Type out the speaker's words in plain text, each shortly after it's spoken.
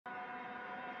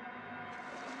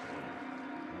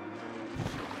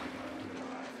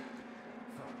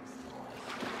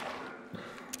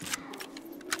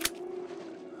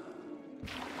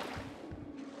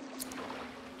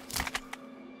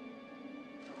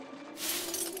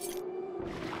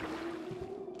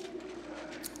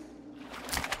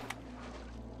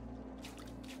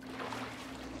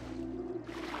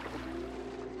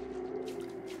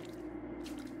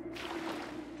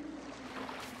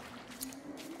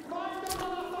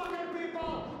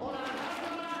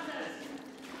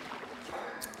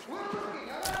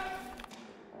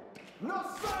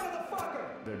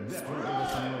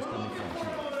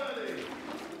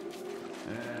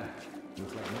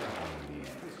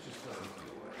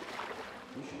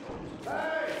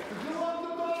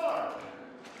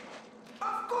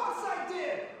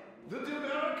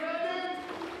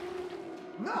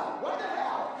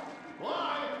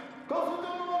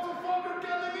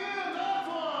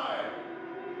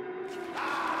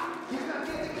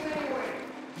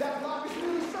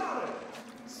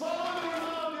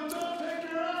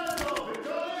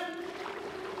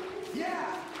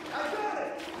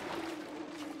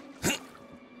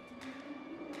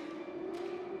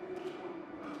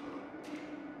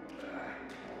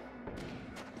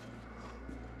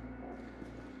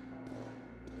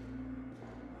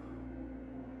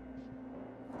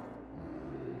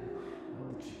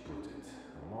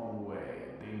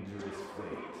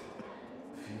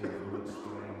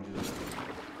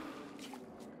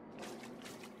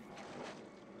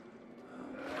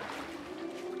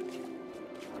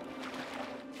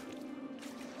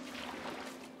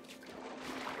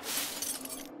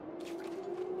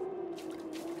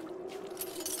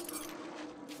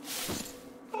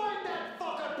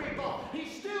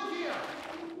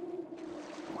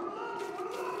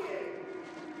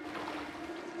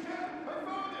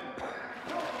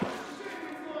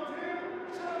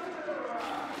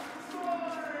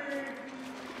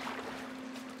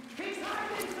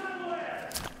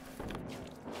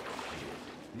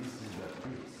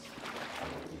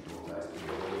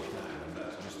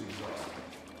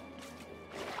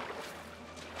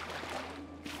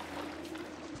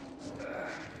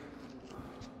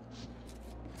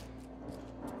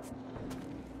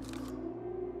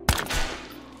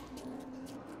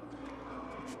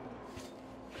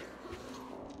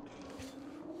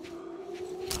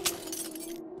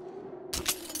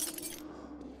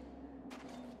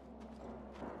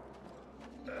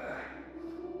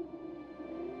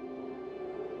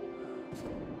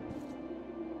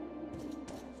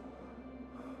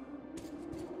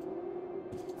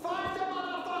Find the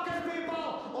motherfucking people,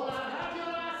 or I'll have your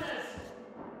asses!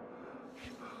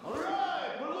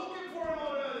 Alright, we're looking for him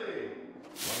already!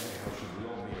 Why the hell should we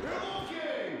all be We're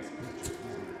looking!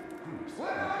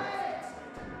 Where are they?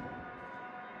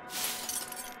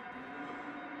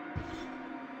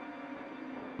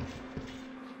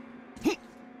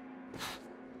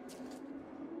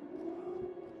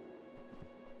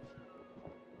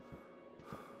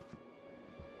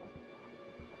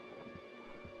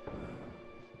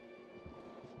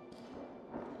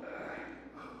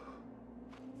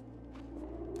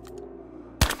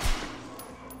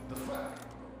 the fuck?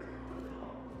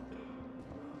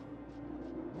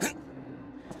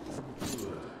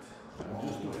 I'm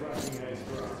just a fucking nice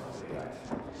girl.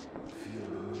 Feel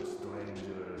the mood,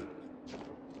 stranger.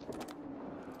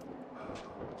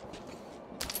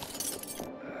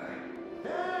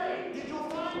 Hey, did you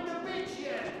find the bitch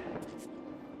yet?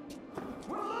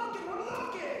 We're looking, we're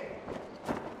looking!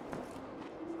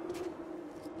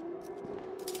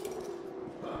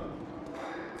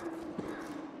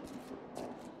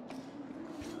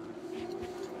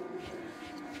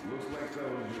 Looks like that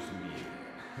was just me.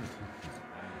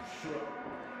 I'm sure.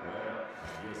 Well,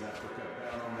 I guess I have to cut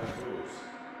down on my booze.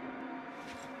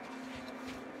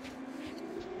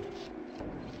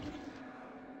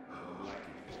 I don't like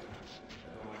it here.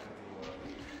 I don't like it a lot.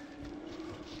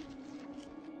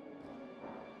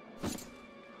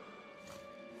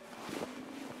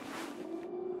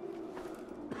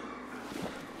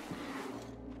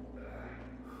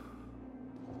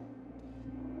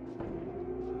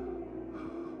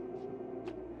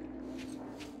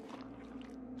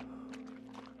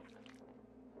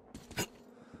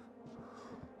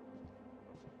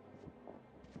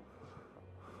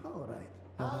 All right.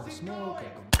 How's it Smoke going?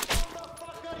 and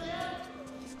Motherfucker yet?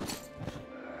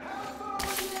 How far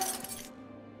are you?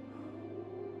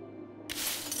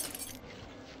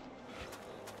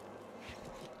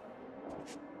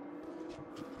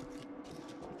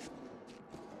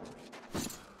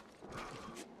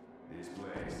 This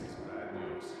place is bad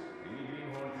news. Any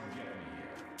greenhorn can get me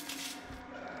here.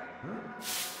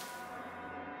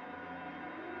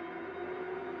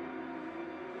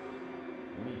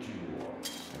 Meet you all.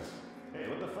 Hey,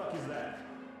 what the fuck is that?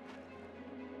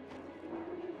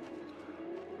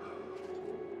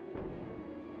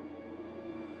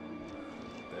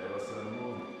 There was some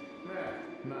move.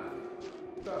 Nah, nothing.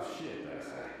 Tough shit, I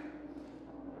say.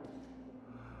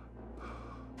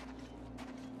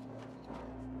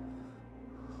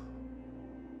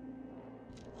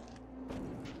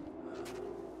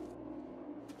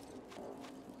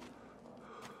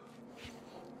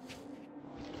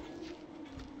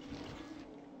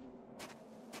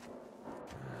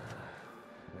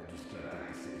 I just can't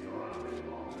take the city around any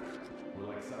longer. We're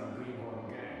like some greenhorn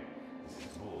gang. This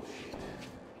is bullshit.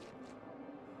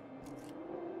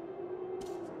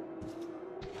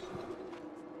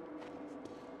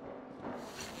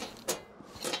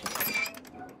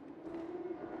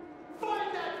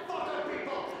 Find that fucker,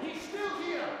 people! He's still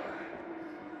here!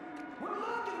 We're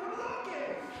looking, we're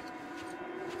looking!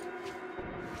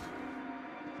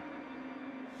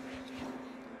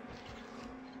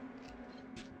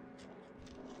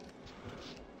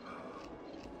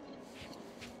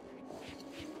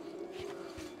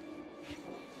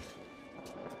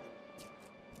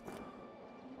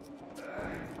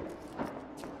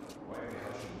 Why the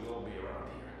hell should we all be around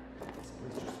here? This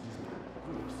place just gives me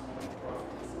groups of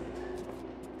profits.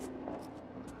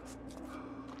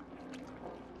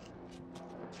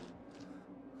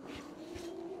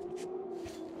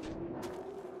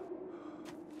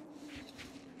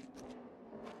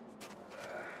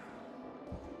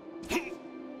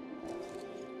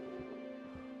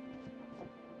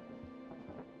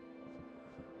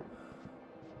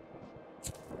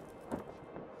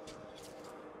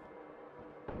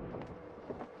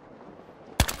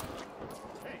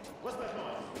 Hey, what's that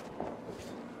noise?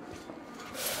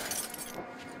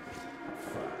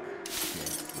 Fuck.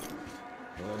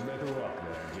 Well, I better walk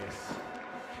there, I guess.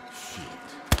 Shit.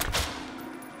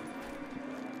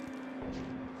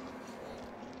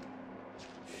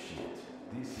 Shit.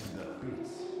 This is the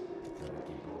piece. Gotta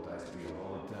keep both eyes peeled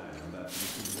all the time, and that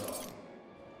is exhausting.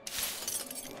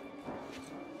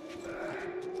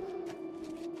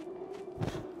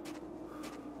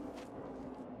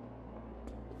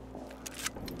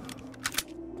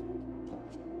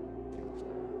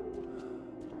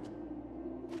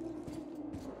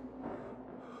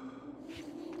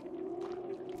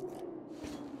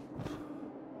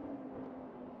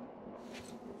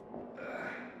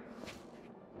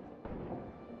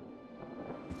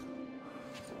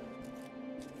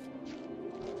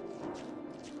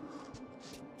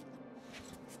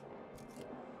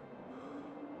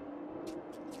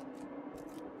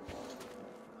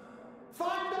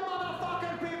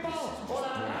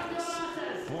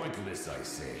 this, I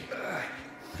say.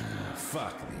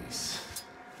 Fuck these.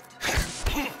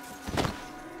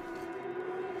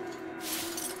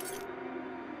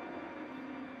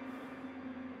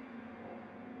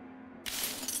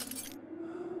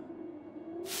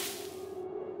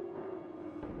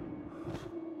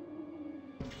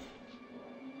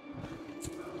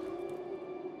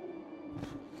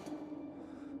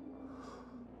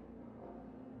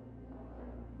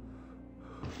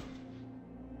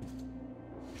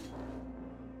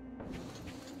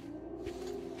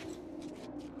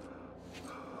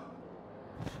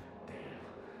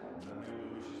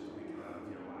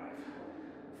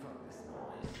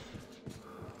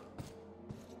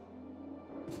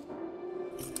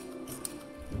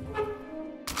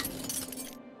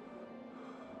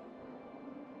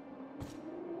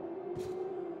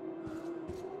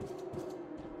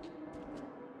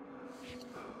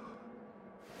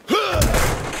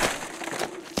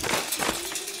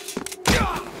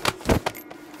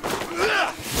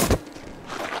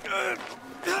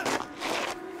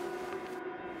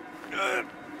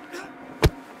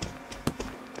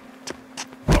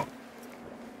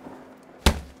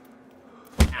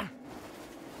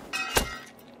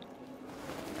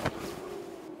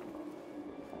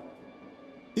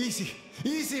 Easy,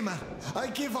 easy, man. I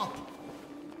give up.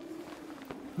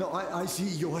 No, I see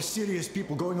you are serious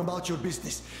people going about your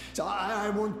business. So I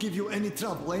won't give you any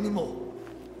trouble anymore.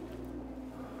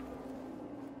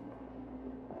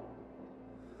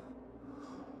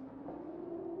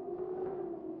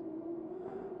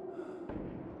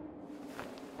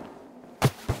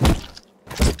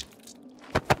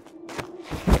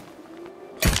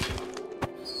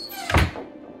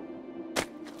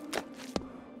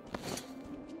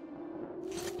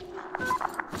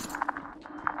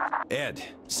 Ed,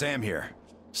 Sam here.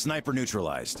 Sniper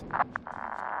neutralized.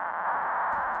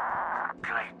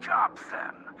 Great job,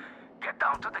 Sam. Get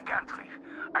down to the gantry.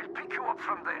 I'll pick you up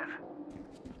from there.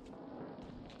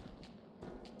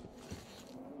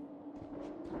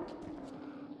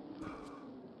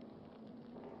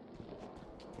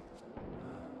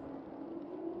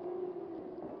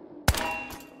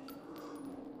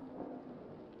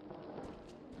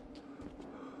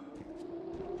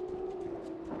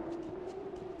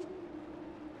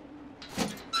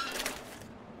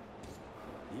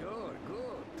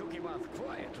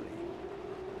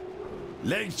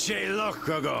 Legche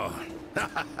locogo.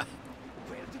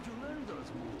 Where did you learn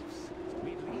those moves?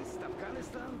 Middle East,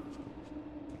 Afghanistan?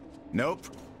 Nope.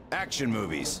 Action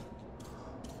movies.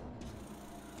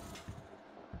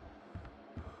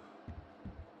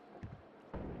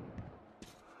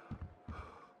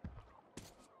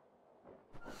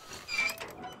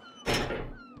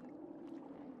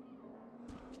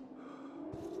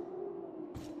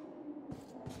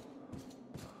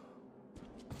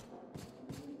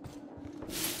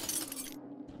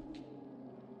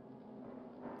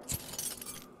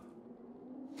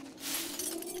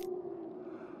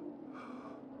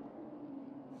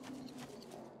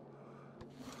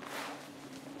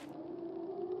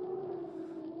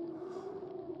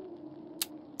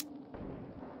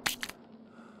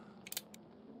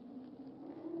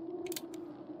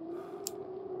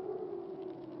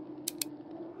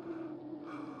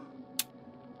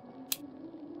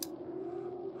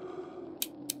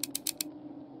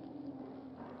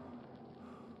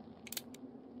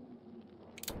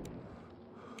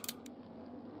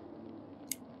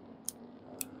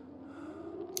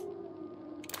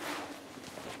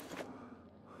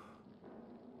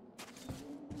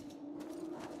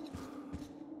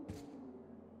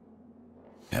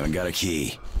 Haven't got a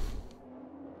key.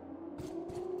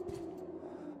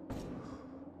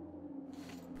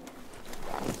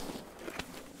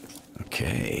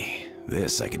 Okay,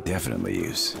 this I could definitely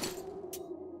use.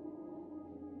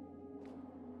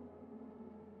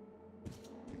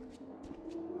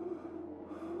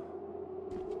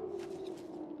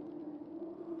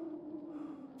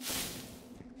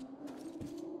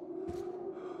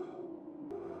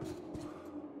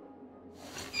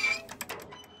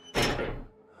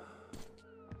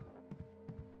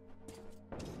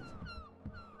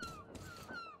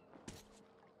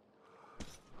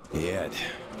 Ed,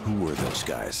 who were those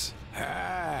guys?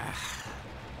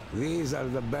 These are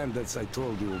the bandits I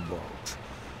told you about.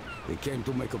 They came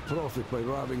to make a profit by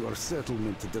robbing our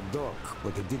settlement at the dock,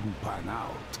 but it didn't pan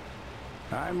out.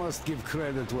 I must give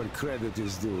credit where credit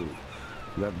is due.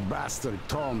 That bastard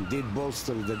Tom did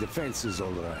bolster the defenses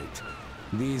all right.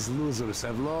 These losers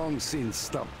have long since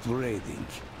stopped raiding.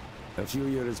 A few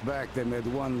years back they made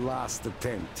one last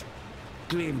attempt.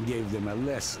 Klim gave them a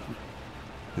lesson.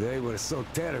 They were so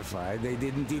terrified they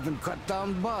didn't even cut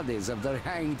down bodies of their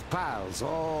hanged pals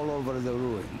all over the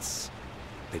ruins.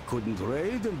 They couldn't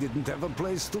raid and didn't have a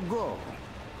place to go.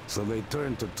 So they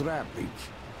turned to trapping.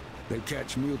 They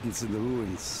catch mutants in the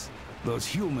ruins, those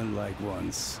human-like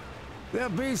ones. Their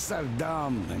beasts are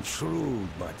dumb and shrewd,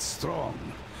 but strong.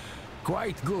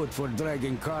 Quite good for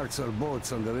dragging carts or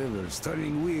boats on the rivers,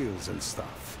 turning wheels and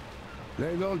stuff.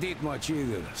 They don't eat much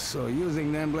either, so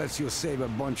using them lets you save a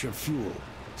bunch of fuel.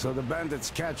 So the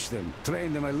bandits catch them,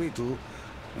 train them a little,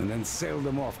 and then sail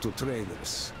them off to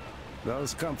traders.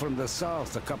 Those come from the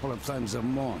south a couple of times a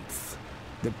month.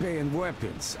 They pay in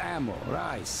weapons, ammo,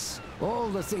 rice, all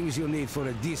the things you need for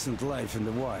a decent life in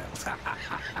the wild.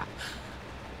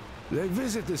 They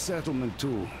visit the settlement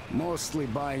too, mostly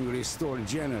buying restored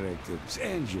generators,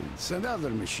 engines, and other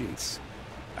machines.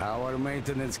 Our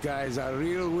maintenance guys are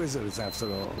real wizards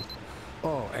after all.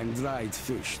 Oh, and dried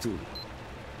fish too.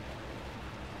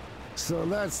 So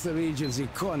that's the region's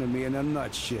economy in a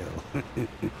nutshell.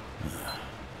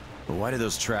 But why do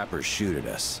those trappers shoot at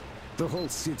us? The whole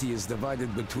city is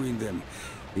divided between them.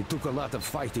 It took a lot of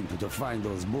fighting to define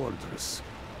those borders.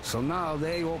 So now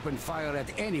they open fire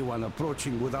at anyone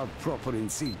approaching without proper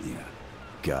insignia.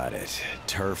 Got it.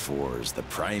 Turf Wars, the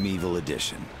primeval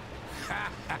edition.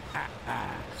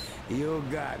 You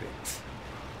got it.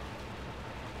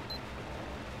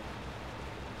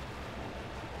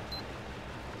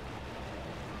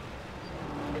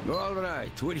 All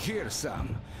right, we're here,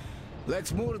 Sam.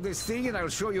 Let's moor this thing and I'll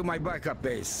show you my backup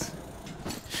base.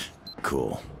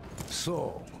 Cool.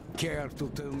 So, care to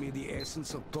tell me the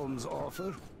essence of Tom's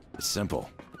offer? It's simple.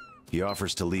 He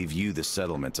offers to leave you the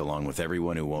settlement along with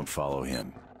everyone who won't follow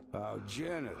him. How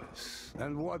generous.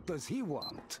 And what does he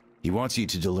want? He wants you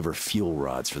to deliver fuel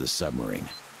rods for the submarine.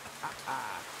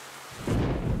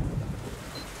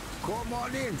 Come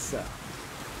on in, Sam.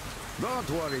 Don't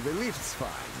worry, the lift's fine.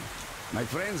 My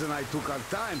friends and I took our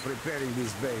time preparing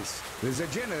this base. There's a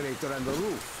generator on the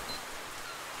roof.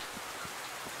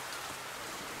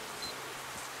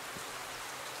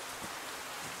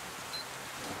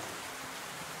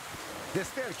 The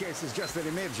staircase is just an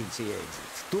emergency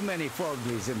exit. Too many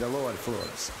foggies in the lower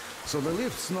floors, so the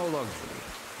lift's no luxury.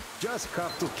 Just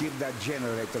have to keep that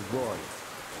generator going.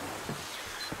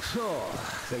 So,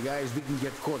 the guys didn't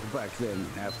get caught back then,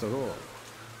 after all.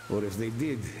 Or if they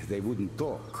did, they wouldn't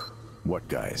talk. What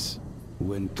guys?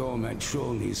 When Tom had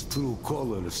shown his true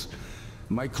colors,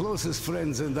 my closest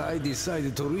friends and I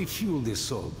decided to refuel the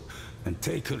sub and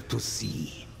take her to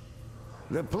sea.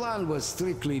 The plan was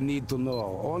strictly need to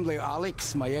know. Only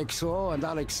Alex, my XO, and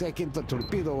Alex II, the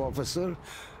torpedo officer,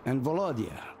 and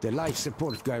Volodya, the life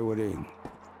support guy, were in.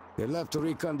 They left to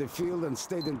recon the field and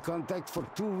stayed in contact for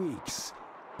 2 weeks.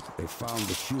 They found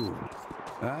the fuel,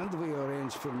 and we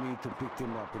arranged for me to pick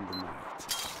them up in the night.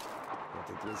 But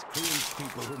it was Clean's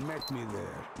people who met me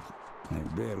there. I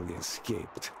barely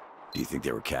escaped. Do you think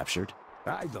they were captured?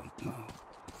 I don't know.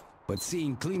 But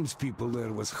seeing Klim's people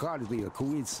there was hardly a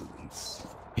coincidence.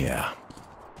 Yeah.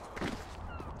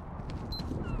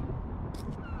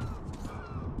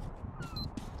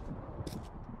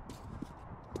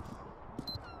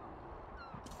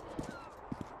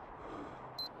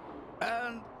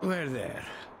 And we're there.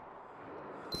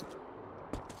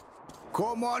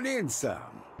 Come on in, Sam.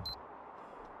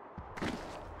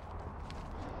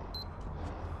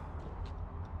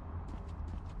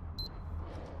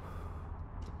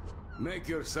 Make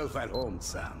yourself at home,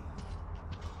 Sam.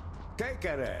 Take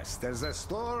a rest. There's a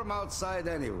storm outside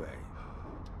anyway.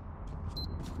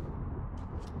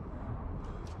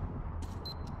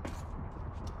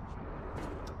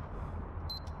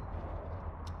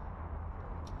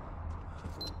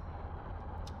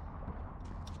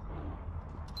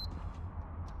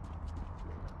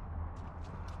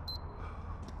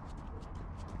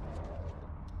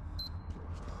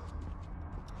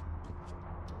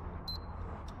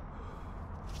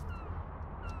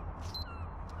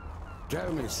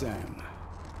 Tell me, Sam,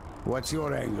 what's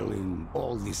your angle in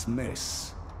all this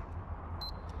mess?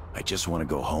 I just want to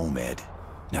go home, Ed.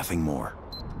 Nothing more.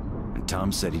 And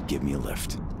Tom said he'd give me a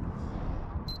lift.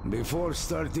 Before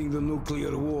starting the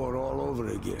nuclear war all over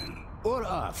again, or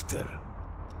after?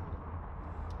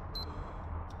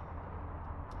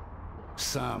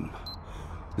 Sam,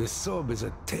 the sub is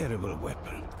a terrible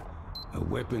weapon. A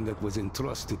weapon that was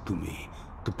entrusted to me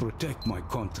to protect my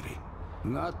country.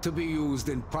 Not to be used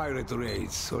in pirate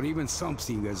raids, or even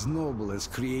something as noble as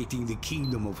creating the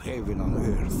kingdom of heaven on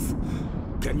earth.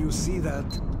 Can you see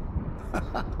that?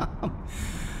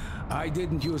 I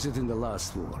didn't use it in the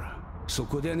last war, so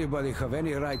could anybody have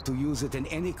any right to use it in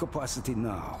any capacity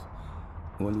now,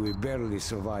 when we're barely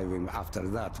surviving after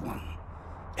that one?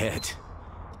 Ed,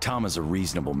 Tom is a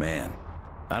reasonable man.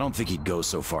 I don't think he'd go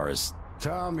so far as...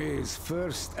 Tom is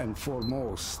first and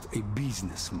foremost a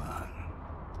businessman.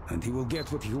 And he will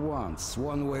get what he wants,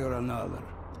 one way or another.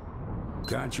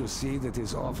 Can't you see that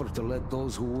his offer to let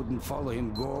those who wouldn't follow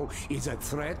him go is a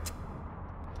threat?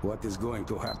 What is going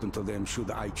to happen to them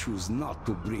should I choose not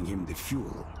to bring him the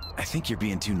fuel? I think you're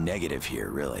being too negative here,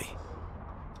 really.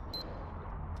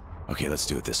 Okay, let's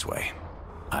do it this way.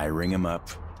 I ring him up,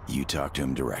 you talk to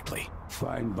him directly.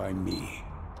 Fine by me.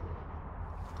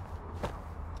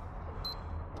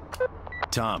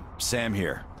 Tom, Sam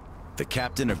here. The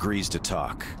captain agrees to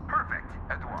talk. Perfect,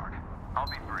 Edward. I'll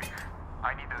be brief.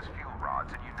 I need those fuel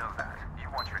rods, and you know that.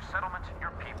 You want your settlement,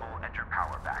 your people, and your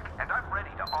power back. And I'm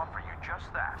ready to offer you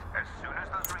just that. As soon as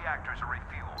those reactors are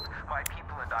refueled, my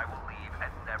people and I will leave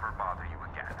and never bother you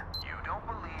again. You don't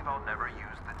believe I'll never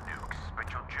use the nukes,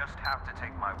 but you'll just have to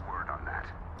take my word on that.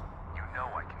 You know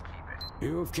I can keep it.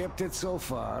 You've kept it so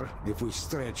far, if we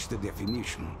stretch the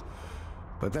definition.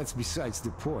 But that's besides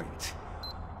the point.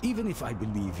 Even if I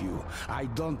believe you, I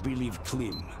don't believe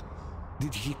Klim.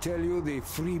 Did he tell you the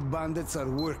free bandits are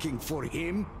working for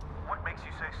him? What makes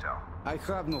you say so? I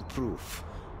have no proof.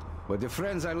 But the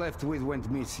friends I left with went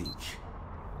missing.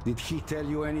 Did he tell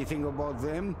you anything about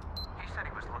them? He said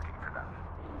he was looking for them.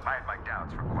 I had my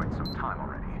doubts for quite some time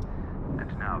already.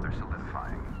 And now they're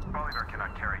solidifying. Bolivar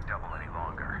cannot carry double any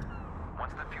longer.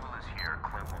 Once the fuel is here,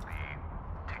 Klim will be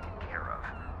taken care of.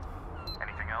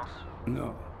 Anything else?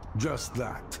 No, just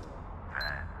that.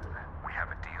 Then we have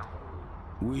a deal.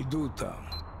 We do, Tom.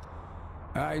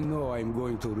 I know I'm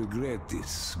going to regret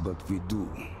this, but we do.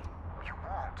 You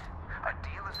won't. A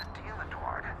deal is a deal,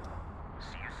 Edward.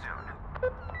 See you soon.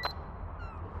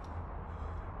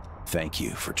 Thank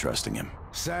you for trusting him.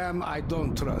 Sam, I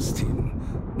don't trust him.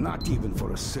 Not even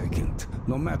for a second.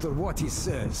 No matter what he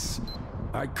says,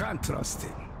 I can't trust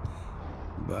him.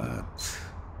 But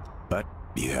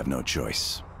you have no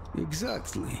choice.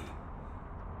 Exactly.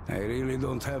 I really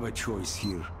don't have a choice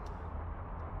here.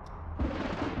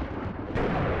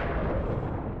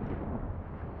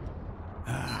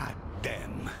 Ah,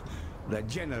 damn. The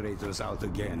generator's out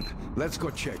again. Let's go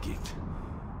check it.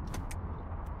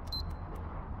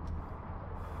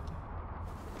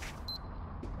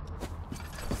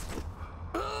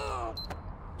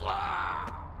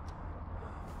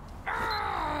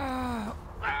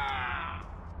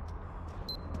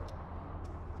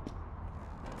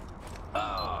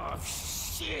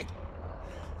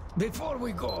 Before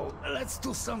we go, let's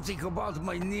do something about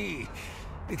my knee.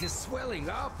 It is swelling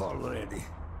up already.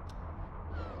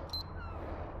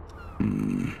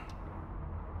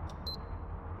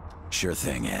 Sure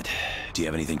thing, Ed. Do you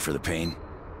have anything for the pain?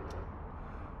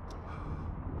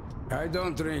 I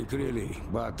don't drink, really,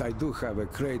 but I do have a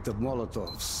crate of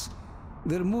Molotovs.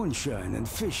 Their moonshine and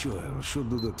fish oil should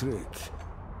do the trick.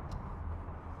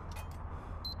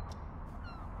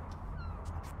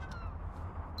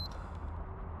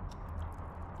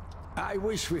 I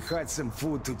wish we had some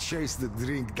food to chase the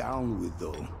drink down with,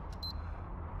 though.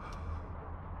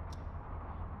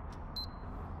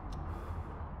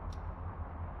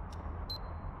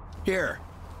 Here.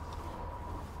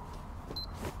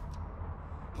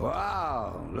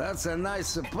 Wow, that's a nice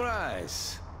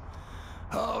surprise.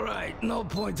 All right, no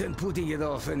point in putting it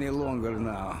off any longer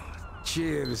now.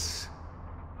 Cheers.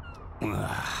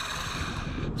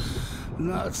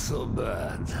 Not so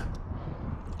bad.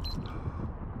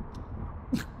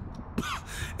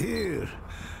 Here,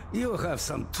 you have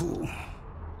some too.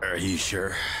 Are you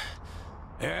sure?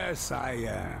 Yes, I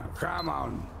am. Come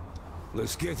on,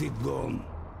 let's get it going.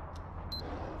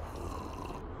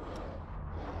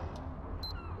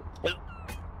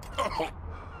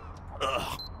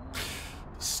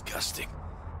 Disgusting.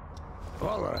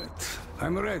 All right,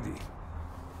 I'm ready.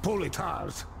 Pull it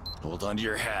hard. Hold on to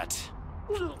your hat.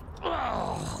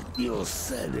 Oh, you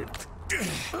said it.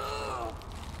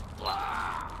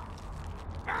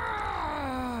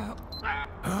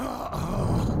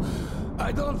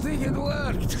 I don't think it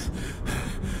worked.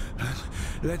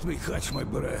 Let me catch my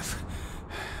breath.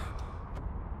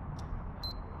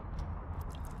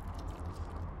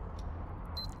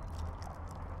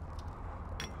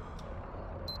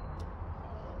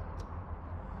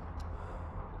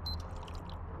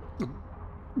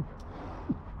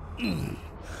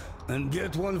 And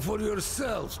get one for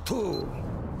yourself, too.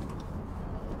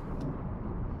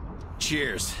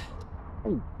 Cheers.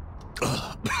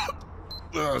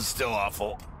 Still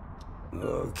awful.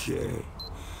 Okay.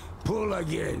 Pull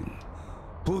again.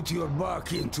 Put your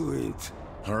back into it.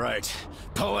 All right.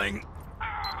 Pulling.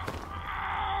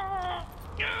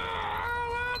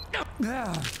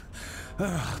 Damn.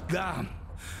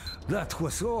 That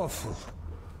was awful.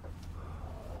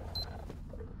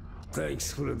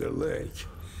 Thanks for the lake.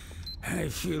 I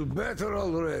feel better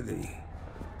already.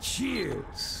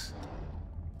 Cheers.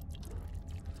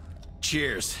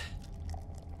 Cheers.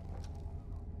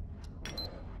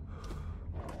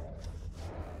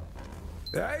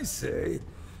 I say,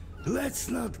 let's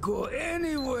not go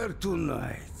anywhere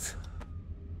tonight.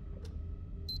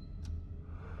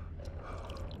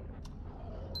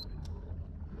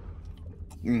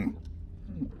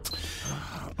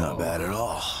 Not bad at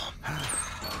all.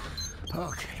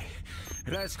 Okay,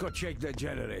 let's go check the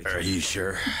generator. Are you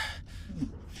sure?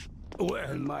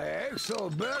 When my exo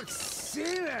bursts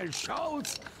in and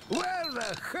shouts, where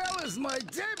the hell is my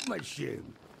tape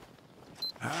machine?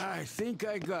 I think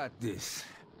I got this.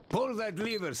 Pull that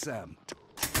lever, Sam.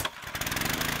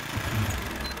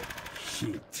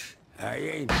 Shit, I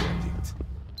ain't got it.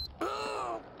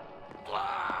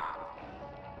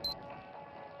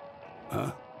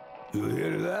 Huh? You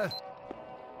hear that?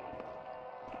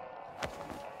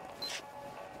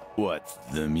 What,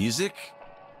 the music?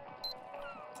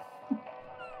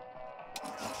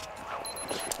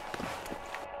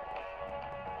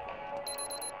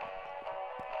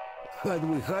 Had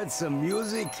we had some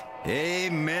music?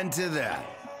 Amen to that.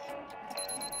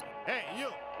 Hey,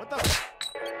 you! What the?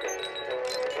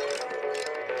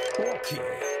 Okay,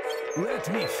 let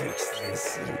me fix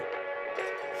this.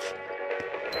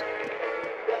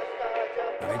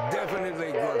 I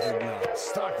definitely got it now.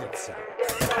 Start it, Sam.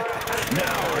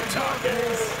 Now we're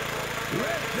talking.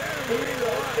 Let there be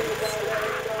light.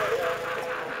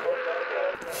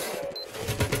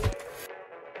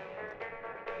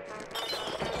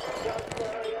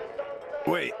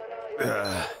 Wait,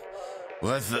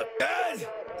 what the...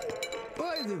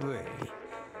 By the way,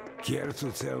 care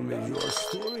to tell me your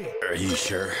story? Are you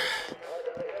sure?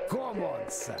 Come on,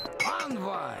 Sam.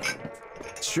 Unwind.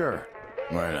 Sure,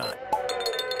 why not?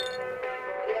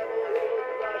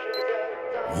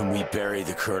 When we buried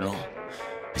the colonel,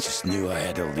 I just knew I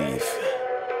had to leave.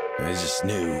 I just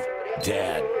knew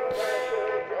Dad,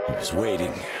 he was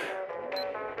waiting.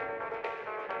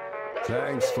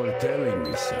 Thanks for telling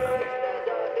me, Sam.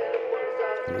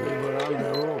 We were on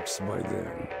the ropes by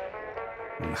then,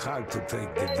 and had to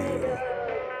take the deal.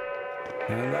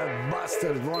 And that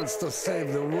bastard wants to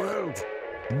save the world?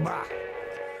 Bah!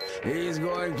 He's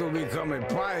going to become a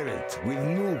pirate with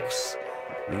nukes,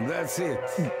 and that's it.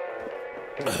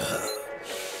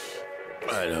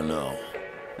 I don't know.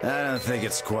 I don't think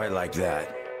it's quite like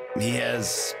that. He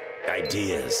has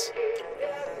ideas.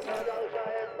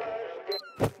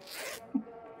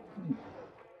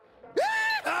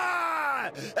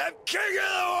 I'm king of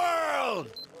the world!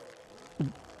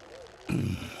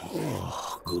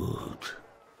 Oh, good.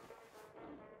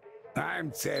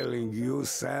 I'm telling you,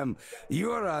 Sam,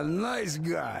 you're a nice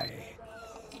guy.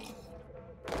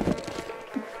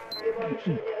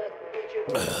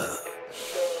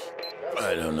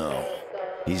 I don't know.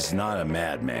 He's not a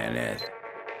madman, Ed.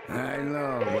 I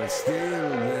know, but still,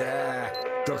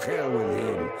 to hell with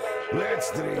him.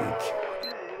 Let's drink.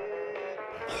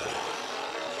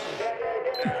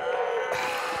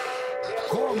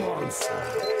 Come on, Sam.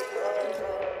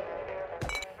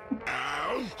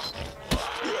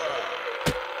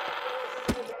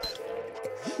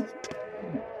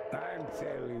 I'm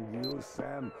telling you,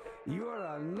 Sam, you're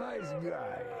a nice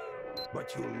guy,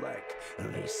 but you lack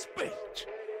respect.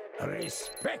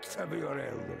 Respect of your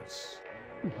elders.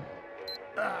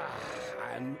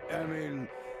 I mean,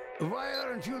 why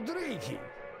aren't you drinking?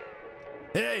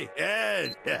 Hey,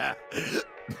 Ed!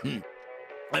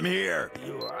 I'm here.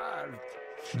 You are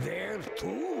there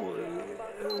too?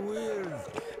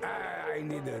 With... I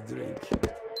need a drink.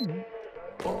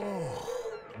 Oh,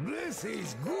 this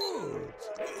is good.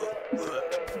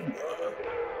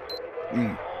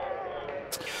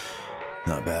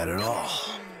 Not bad at all.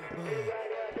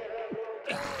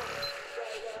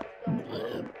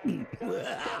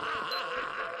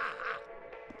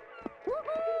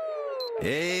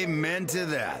 Amen to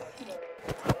that.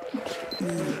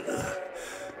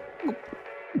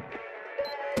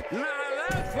 Now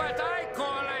that's what I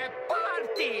call a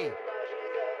party.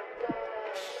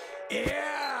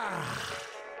 Yeah.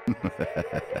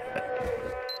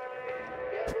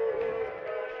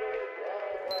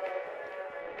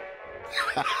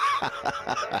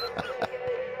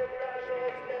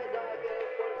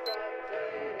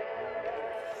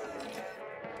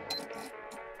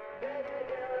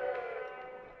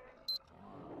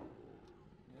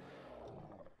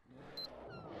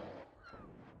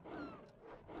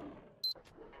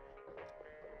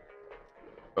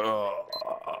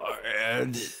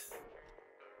 Ed?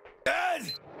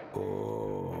 Ed!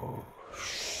 Oh,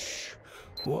 shh.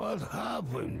 What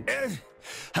happened? Ed,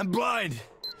 I'm blind.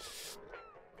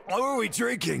 What were we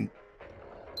drinking?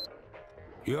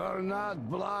 You're not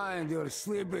blind, you're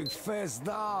sleeping face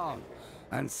down.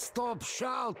 And stop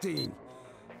shouting.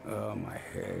 Oh, my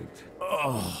head.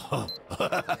 Oh.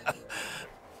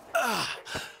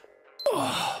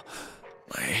 Oh,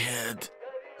 my head.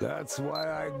 That's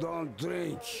why I don't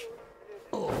drink.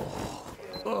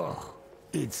 Oh,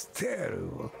 it's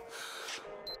terrible.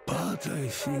 But I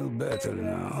feel better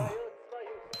now.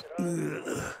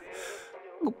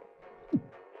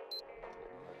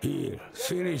 Here,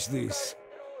 finish this.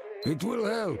 It will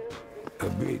help. A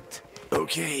bit.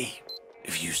 Okay,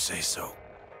 if you say so.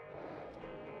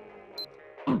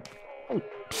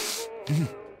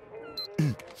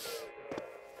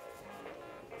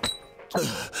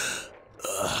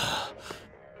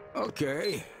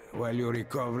 Okay, while you're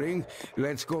recovering,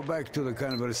 let's go back to the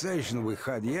conversation we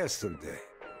had yesterday.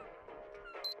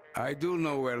 I do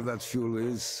know where that fuel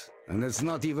is, and it's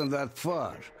not even that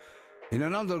far. In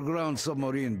an underground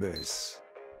submarine base.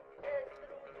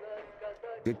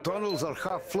 The tunnels are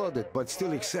half flooded, but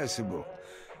still accessible.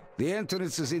 The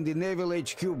entrance is in the Naval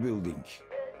HQ building.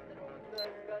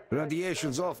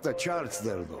 Radiation's off the charts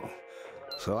there, though.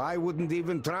 So I wouldn't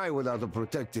even try without a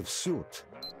protective suit.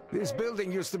 This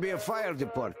building used to be a fire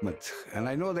department, and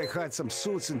I know they had some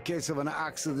suits in case of an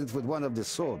accident with one of the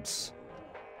subs.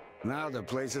 Now the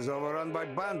place is overrun by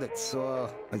bandits,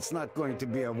 so it's not going to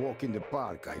be a walk in the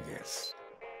park, I guess.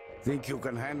 Think you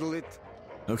can handle it?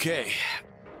 Okay.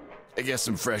 I guess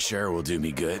some fresh air will do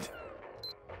me good.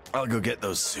 I'll go get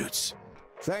those suits.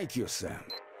 Thank you, Sam.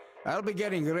 I'll be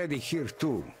getting ready here,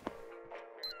 too.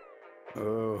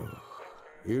 Oh,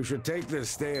 you should take the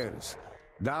stairs.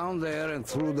 Down there and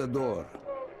through the door.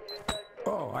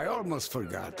 Oh, I almost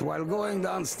forgot. While going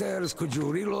downstairs, could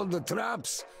you reload the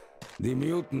traps? The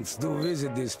mutants do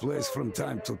visit this place from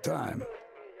time to time.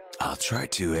 I'll try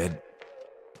to, Ed.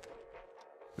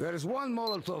 There's one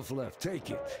Molotov left.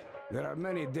 Take it. There are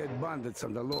many dead bandits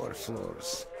on the lower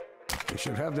floors. You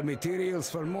should have the materials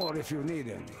for more if you need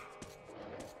any.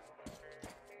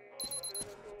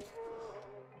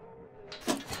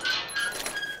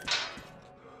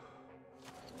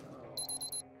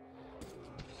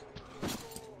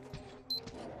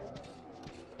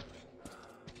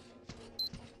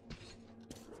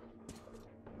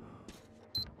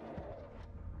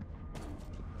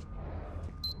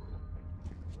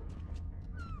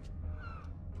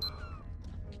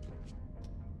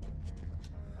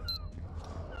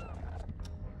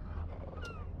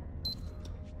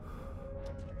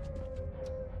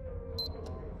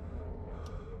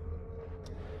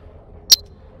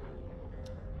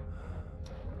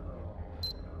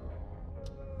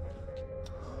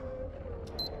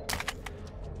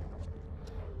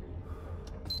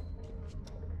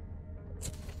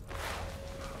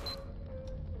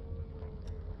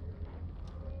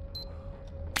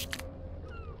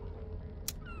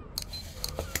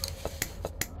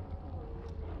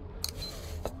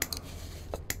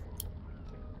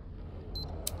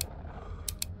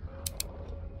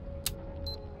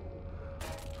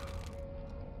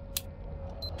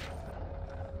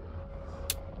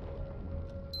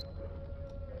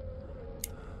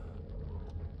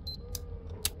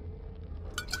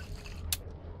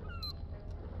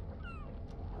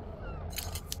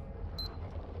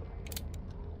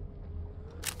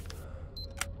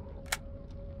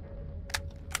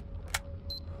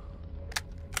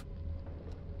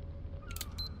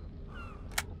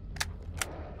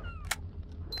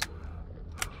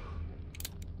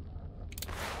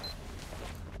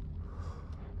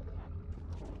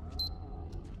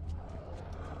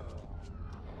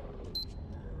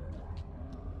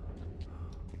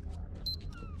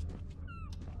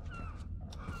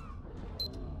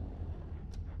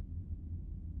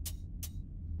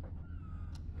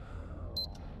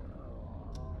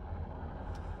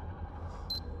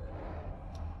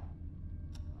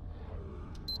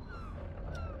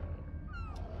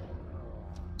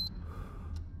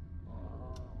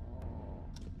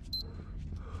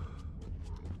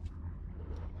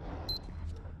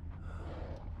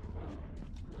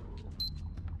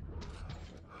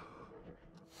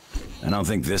 I don't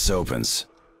think this opens.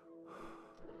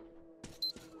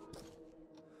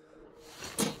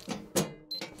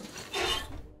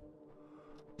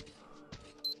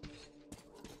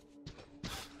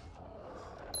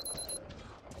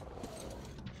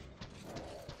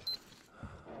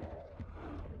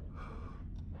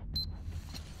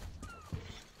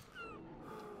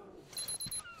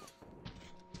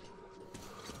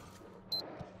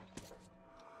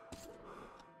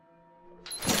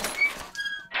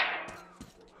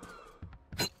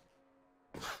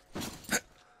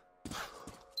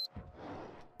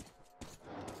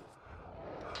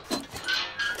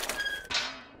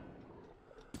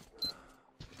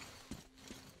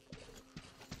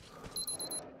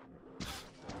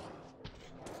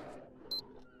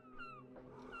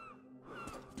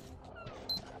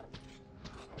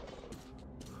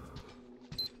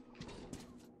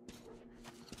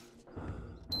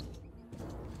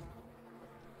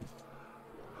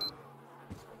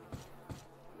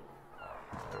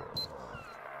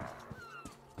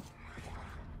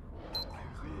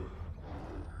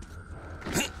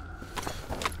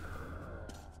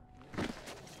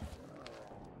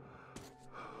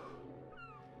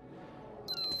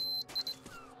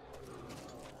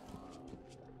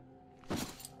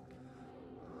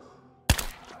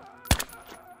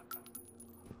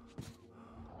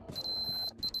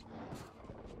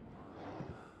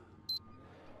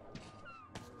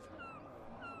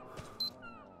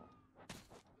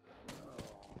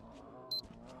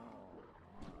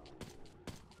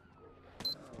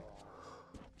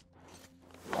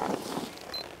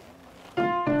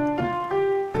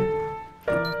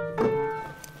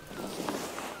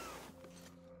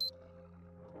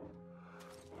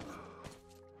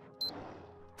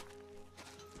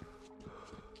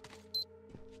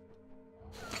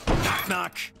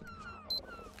 knock.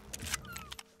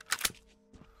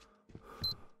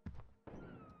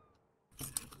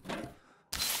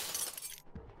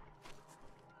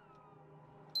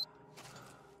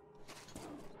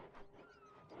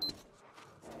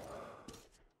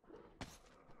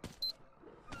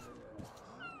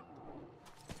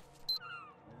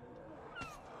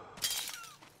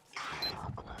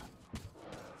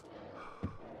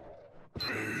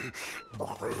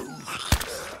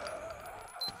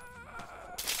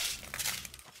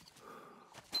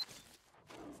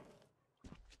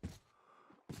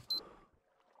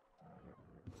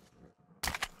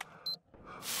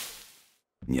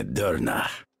 Недурно.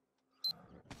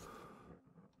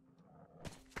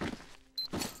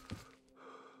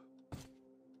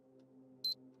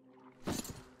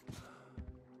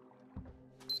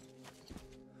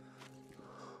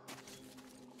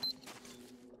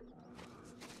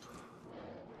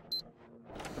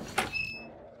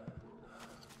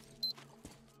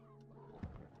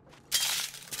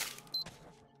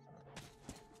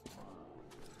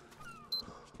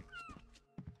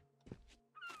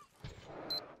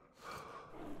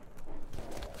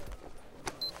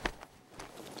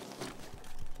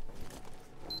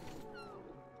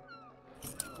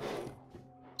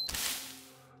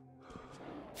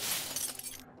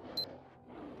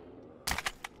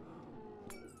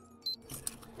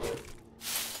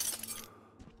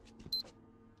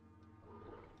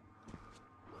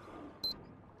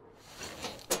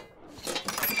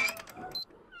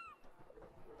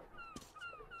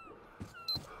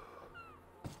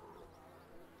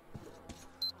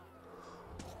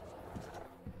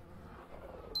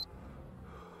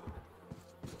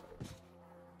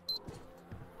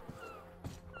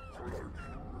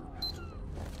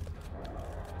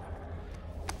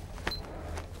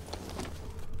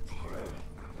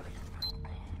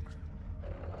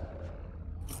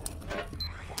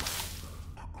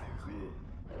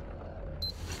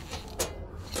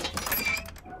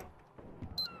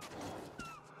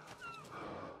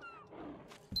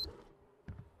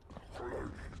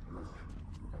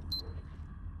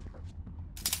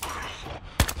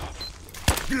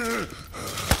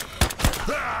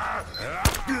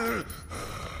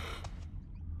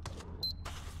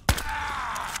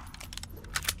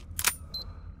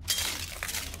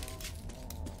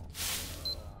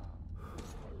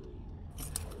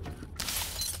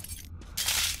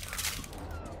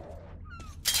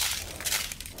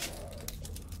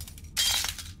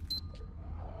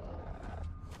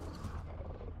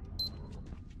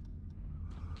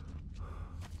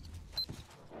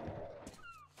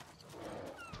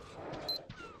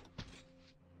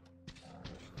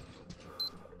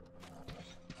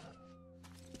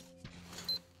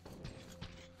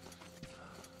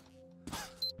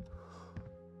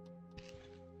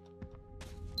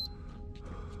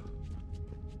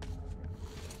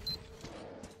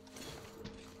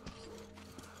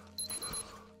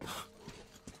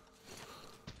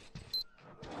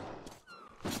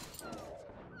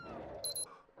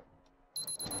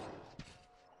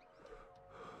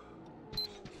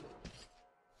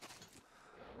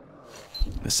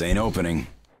 This ain't opening.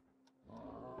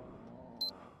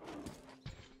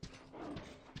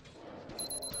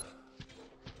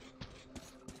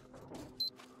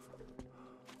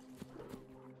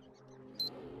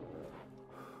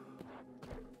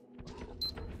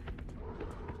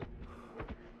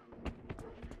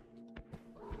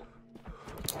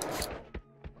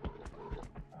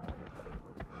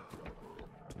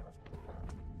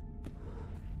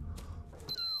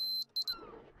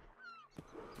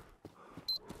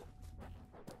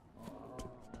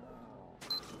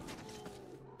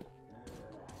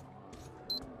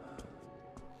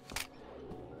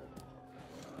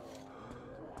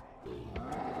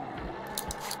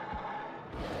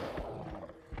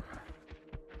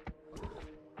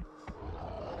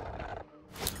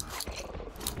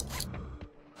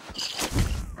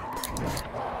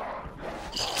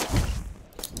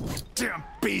 Damn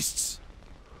beasts!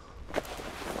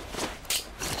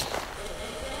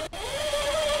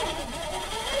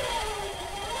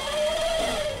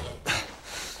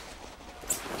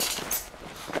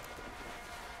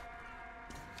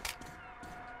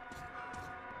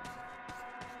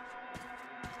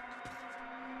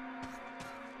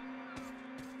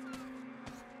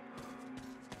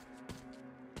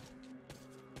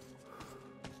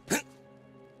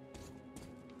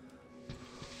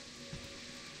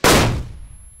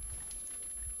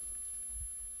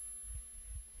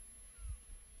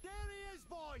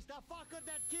 The fucker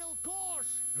that killed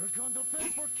Kors! You're going to pay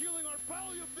for killing our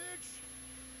pal, you bitch!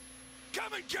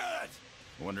 Come and get it!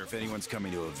 I wonder if anyone's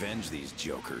coming to avenge these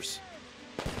jokers.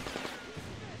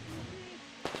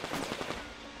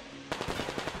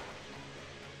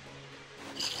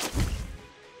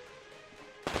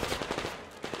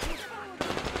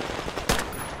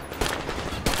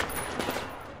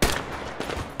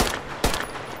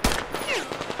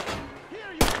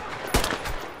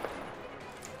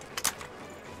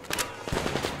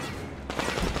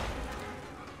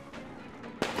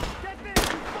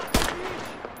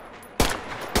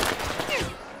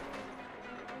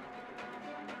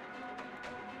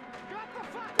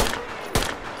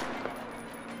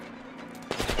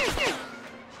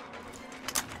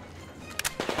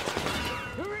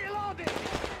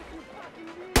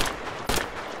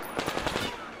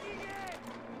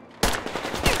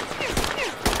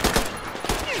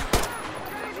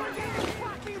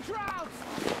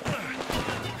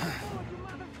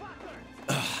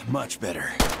 Much better.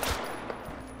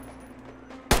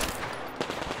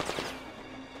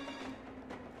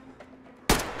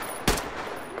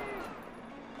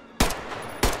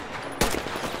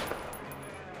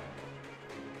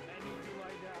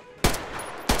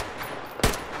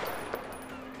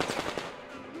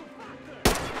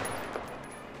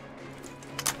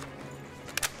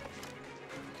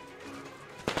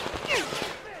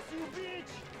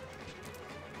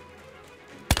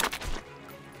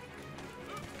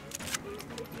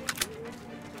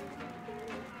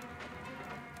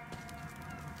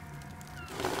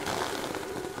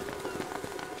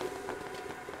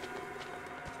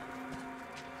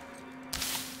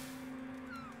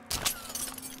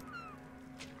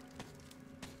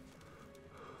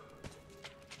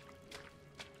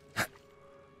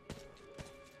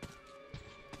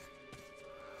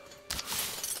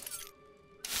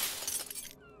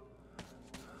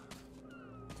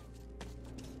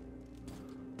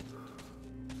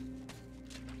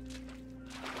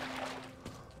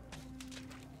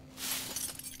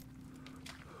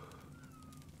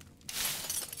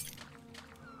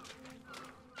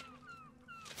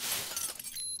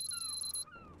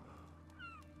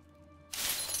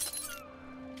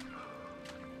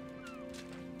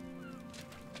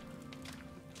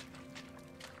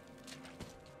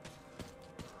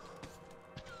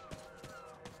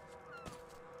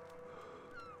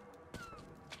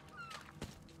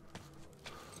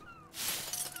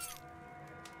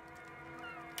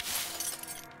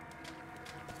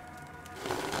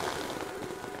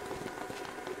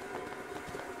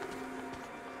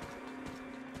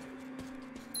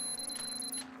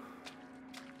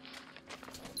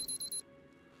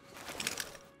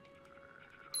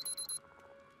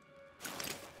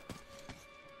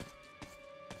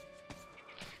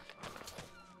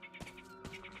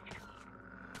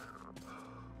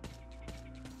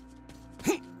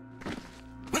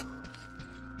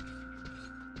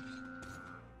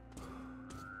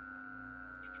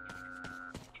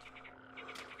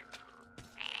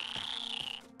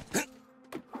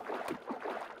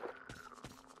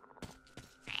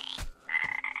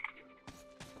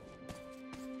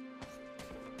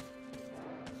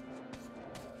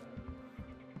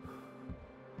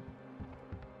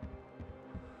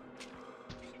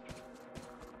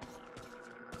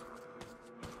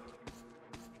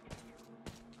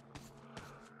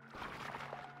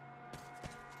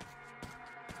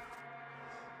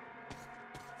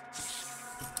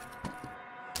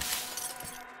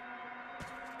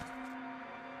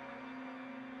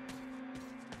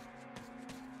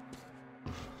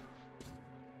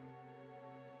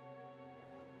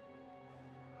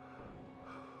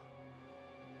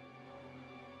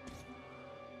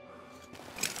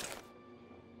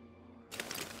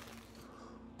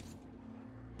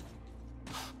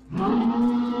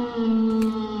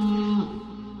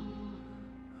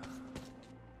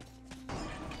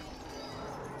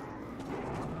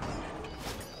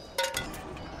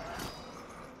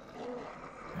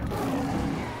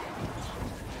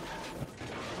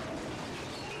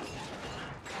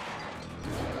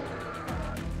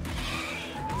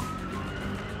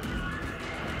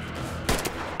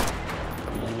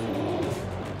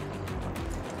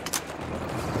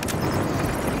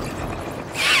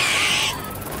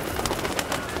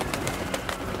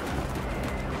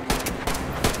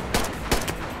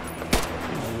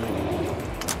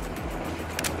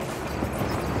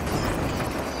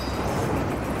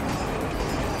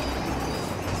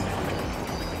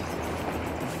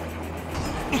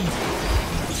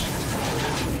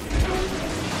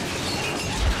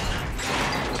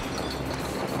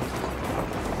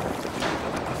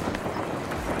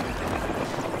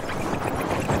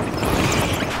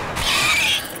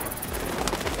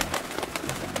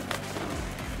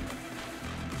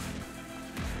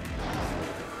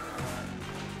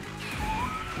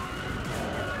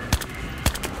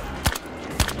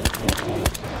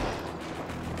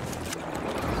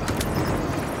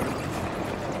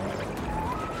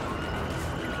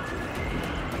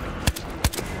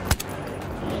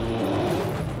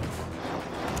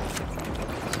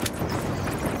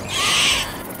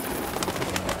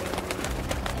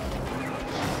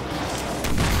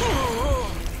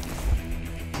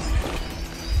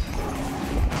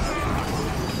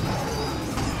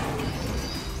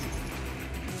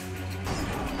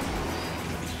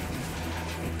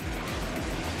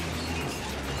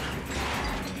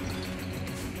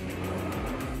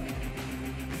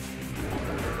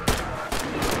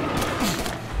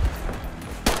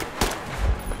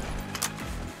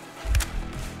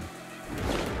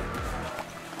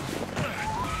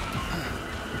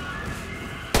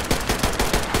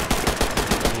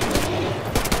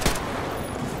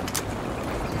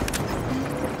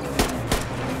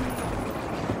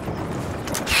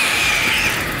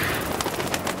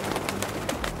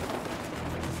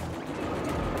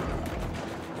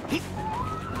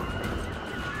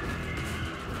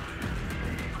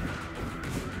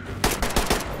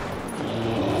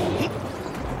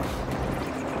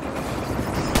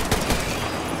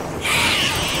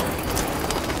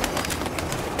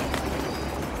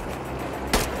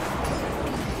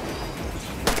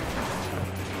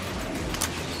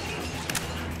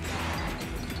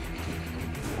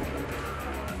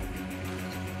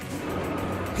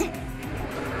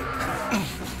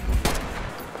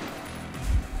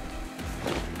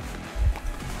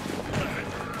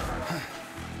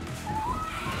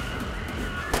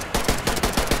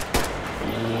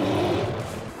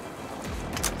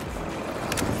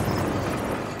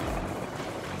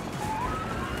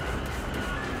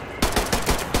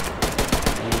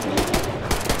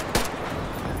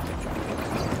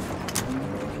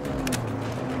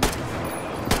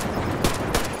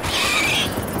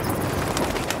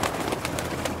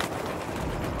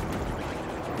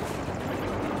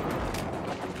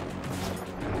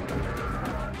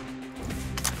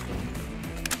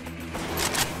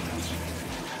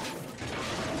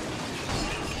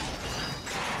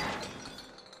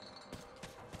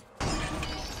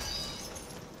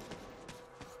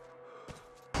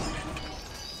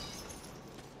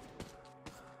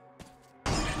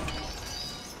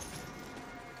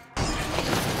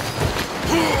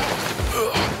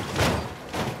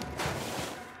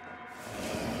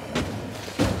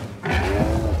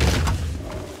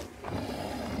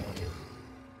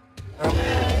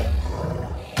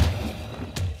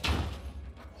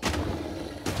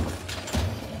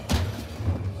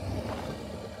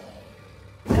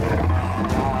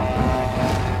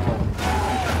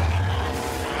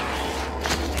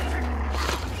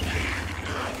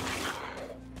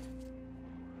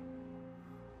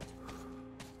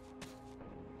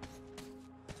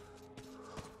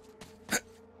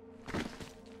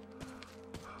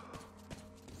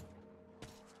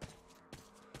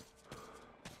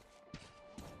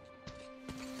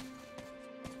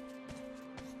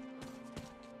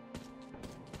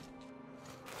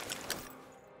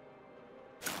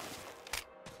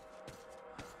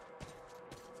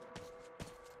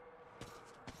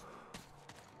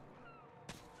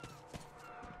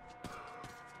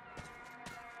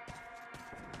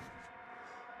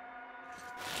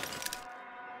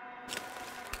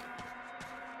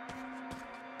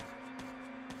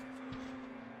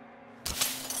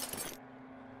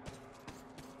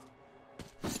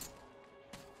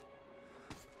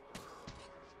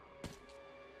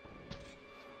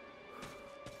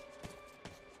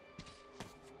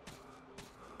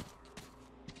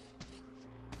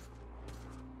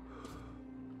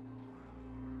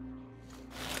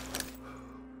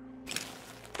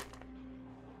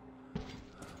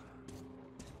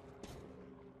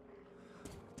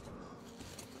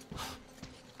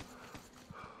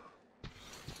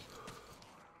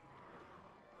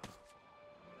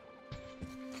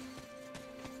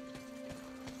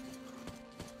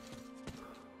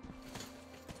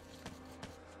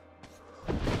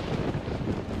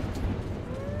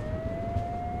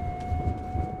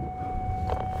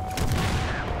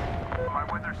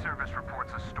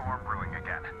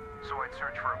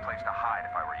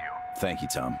 Thank you,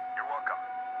 Tom. You're welcome.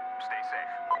 Stay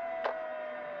safe.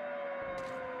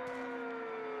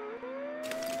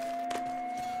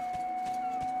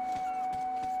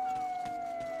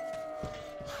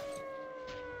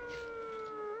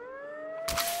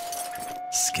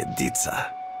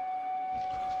 Skiditsa.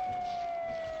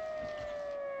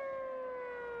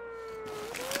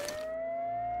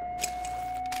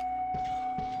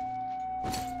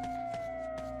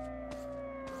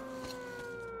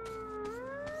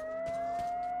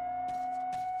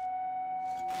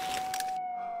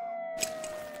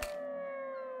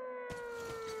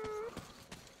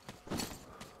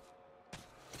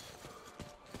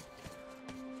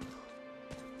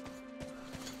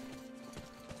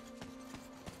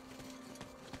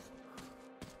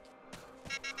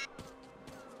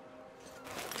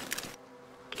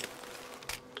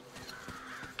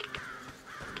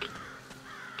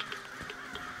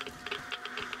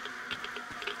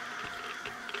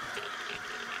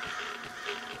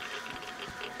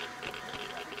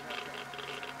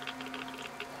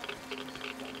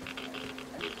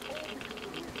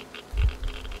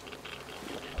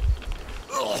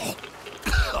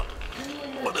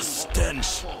 What a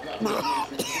stench.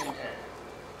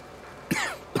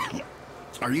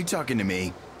 Are you talking to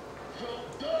me?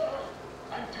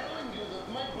 I'm telling you that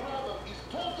my brother is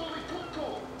totally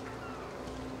cuckoo.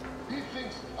 He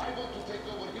thinks I want to take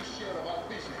over his share of our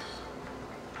business.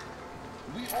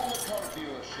 We own a car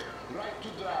dealership, right to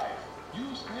drive,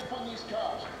 used Nipponese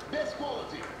cars, best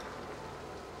quality.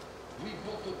 We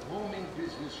built a booming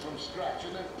business from scratch,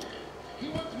 and then he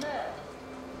went mad.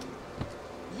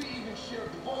 We even shared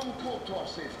one code to our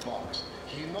safe box.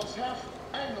 He knows half,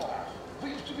 I know half.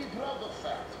 We used to be proud of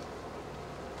that.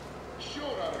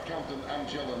 Sure, our accountant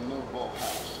Angela knew both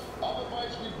halves.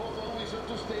 Otherwise, we both always had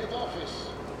to stay at office.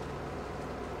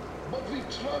 But we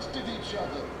trusted each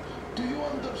other. Do you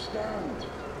understand?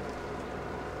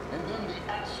 And then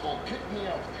the asshole kicked me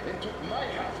out and took my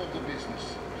half of the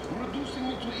business, reducing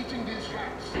me to eating these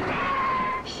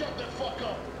rats. Shut the fuck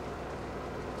up!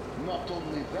 Not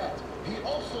only that, he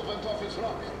also went off his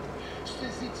rocker.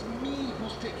 Says it's me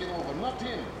who's taking over, not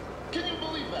him. Can you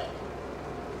believe that?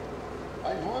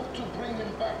 I want to bring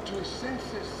him back to his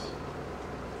senses.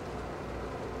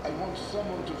 I want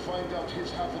someone to find out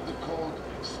his half of the code,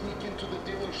 sneak into the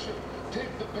dealership,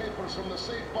 take the papers from the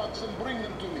safe box and bring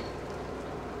them to me.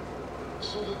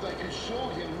 So that I can show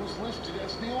him who's listed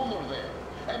as the owner there,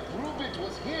 and prove it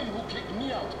was him who kicked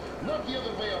me out, not the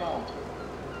other way around.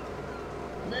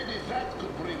 Maybe that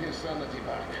could bring his sanity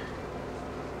back.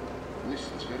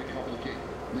 Listen, it's very complicated.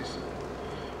 Listen.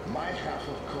 My half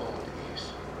of code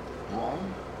is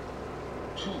 1,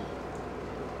 2,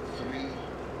 3,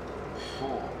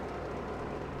 4.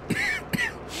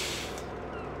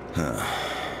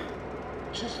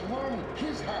 Just learn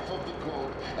his half of the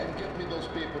code and get me those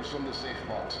papers from the safe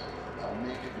box. I'll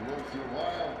make it worth your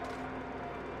while.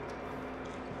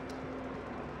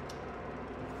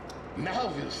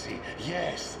 Now we'll see.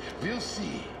 Yes, we'll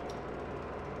see.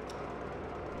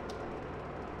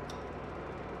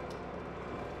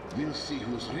 We'll see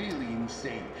who's really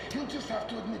insane. He'll just have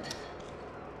to admit it.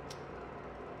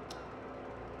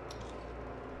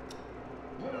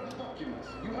 Where are the documents?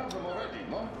 You have them already,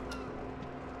 no?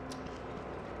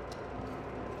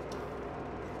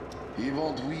 He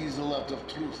won't weasel out of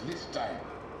truth this time.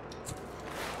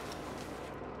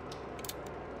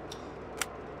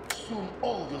 Soon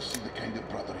all will see the kind of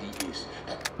brother he is,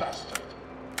 that bastard.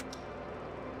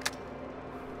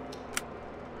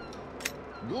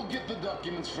 Go get the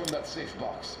documents from that safe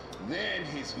box. Then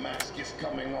his mask is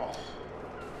coming off.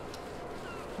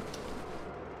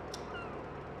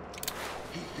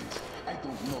 He thinks I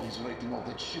don't know he's writing all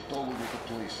that shit all over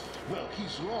the place. Well,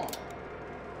 he's wrong.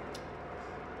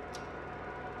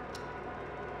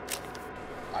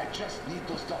 I just need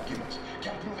those documents.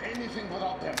 Can't prove anything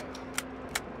without them.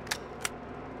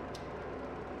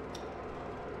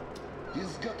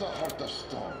 He's got a heart of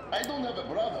stone. I don't have a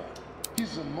brother.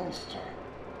 He's a monster.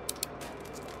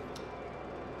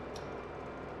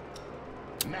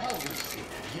 Now we'll see.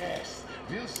 Yes,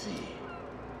 we'll see.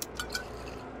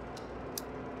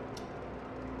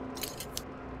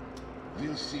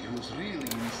 We'll see who's really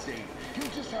insane.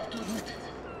 He'll just have to admit it.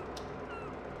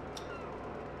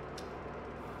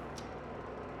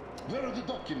 Where are the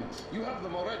documents? You have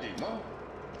them already, no?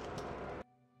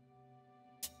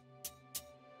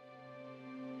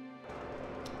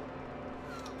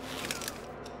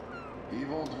 He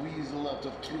won't weasel out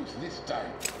of truth this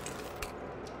time.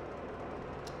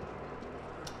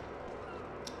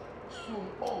 Soon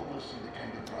all will see the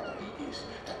kind of brother he is,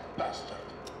 that bastard.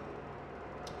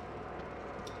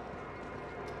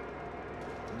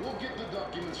 Go get the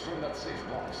documents from that safe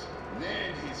box.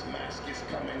 Then his mask is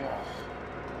coming off.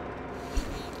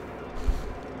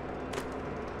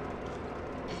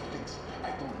 He thinks I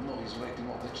don't know he's writing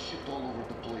all that shit all over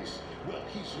the place. Well,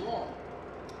 he's wrong.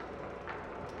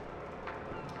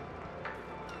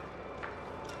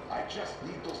 I just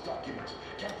need those documents.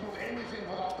 Can't prove anything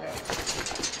without them.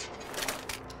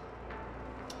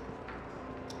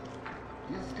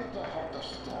 He's got a heart of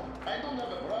stone. I don't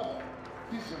have a brother.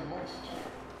 He's a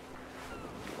monster.